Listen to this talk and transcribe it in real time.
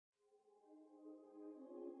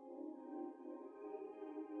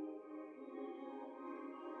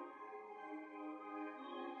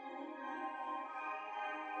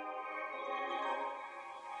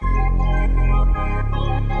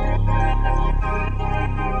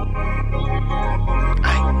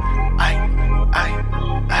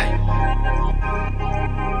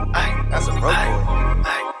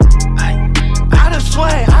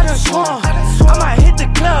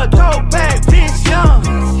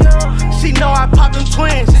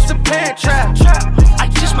twins, it's a parent trap. I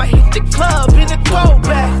just might hit the club in a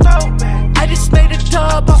throwback. I just made a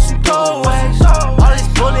dub off some throwaways. All this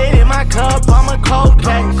bullet in my cup, I'm a cold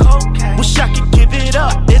case. Wish I could give it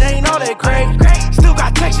up, it ain't all that great. Still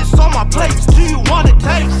got Texas on my plate, do you wanna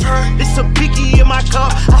taste? It's a Hibiki in my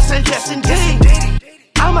cup, I said yes indeed.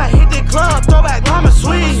 I might hit the club, throwback Lima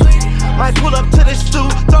Sweed Might pull up to the stew,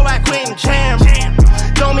 throwback Quentin Jammer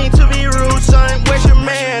Don't mean to be rude, son, where's your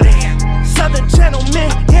man? Southern gentleman,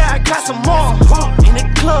 yeah, I got some more. In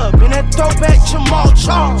the club, in that throwback Jamaal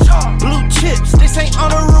Charles Blue chips, this ain't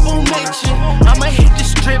honorable mention. I might hit the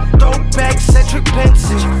strip, throwback Cedric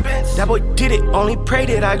Benson That boy did it, only pray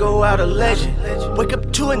that I go out a legend. Wake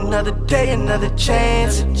up to another day, another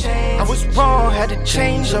chance. I was wrong, had to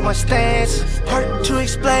change up my stance. Hard to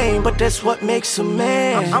explain, but that's what makes a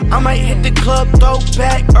man. I might hit the club,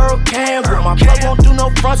 throwback Earl Campbell. My plug won't do no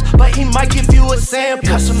fronts, but he might give you a sample.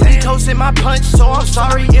 Casamigos in my punch, so I'm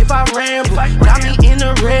sorry if I ramble. Got me in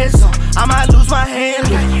the red zone, I might lose my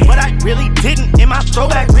handle, but I really didn't in my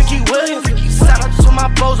throwback Ricky Williams. Shout out to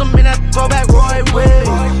my foes, I'm in that throwback Roy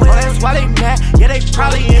Williams. Oh, that's why they mad, yeah, they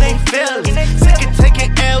probably in they feelings.